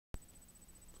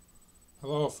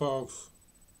Hello folks,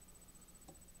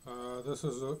 this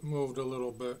has moved a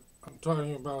little bit. I'm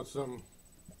talking about some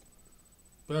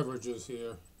beverages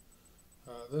here.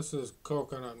 This is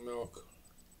coconut milk.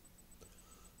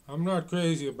 I'm not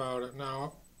crazy about it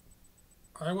now.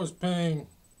 I was paying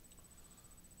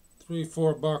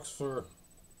 $3-4 for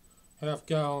half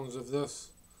gallons of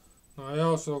this. Now, I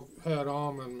also had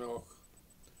almond milk,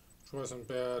 which wasn't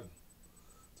bad.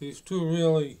 These two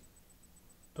really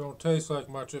don't taste like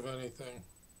much of anything.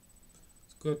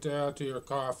 It's good to add to your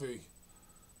coffee.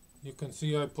 You can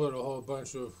see I put a whole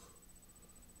bunch of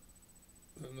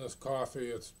in this coffee.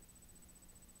 It's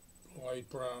light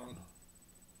brown.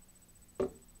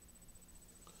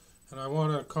 And I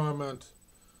want to comment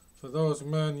for those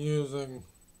males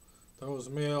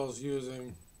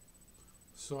using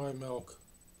soy milk,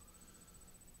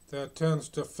 that tends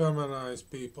to feminize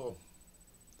people.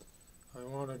 I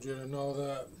wanted you to know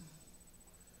that.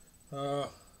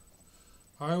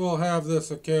 I will have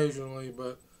this occasionally,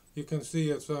 but you can see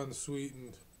it's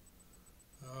unsweetened.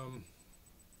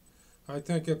 I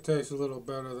think it tastes a little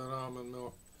better than almond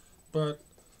milk, but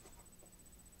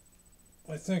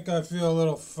I think I feel a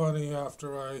little funny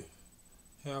after I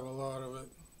have a lot of it.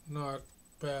 Not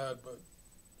bad, but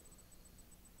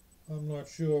I'm not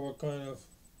sure what kind of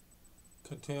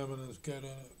contaminants get in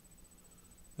it.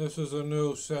 This is a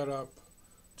new setup,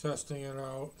 testing it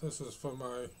out. This is for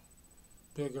my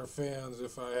bigger fans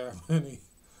if I have any.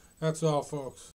 That's all, folks.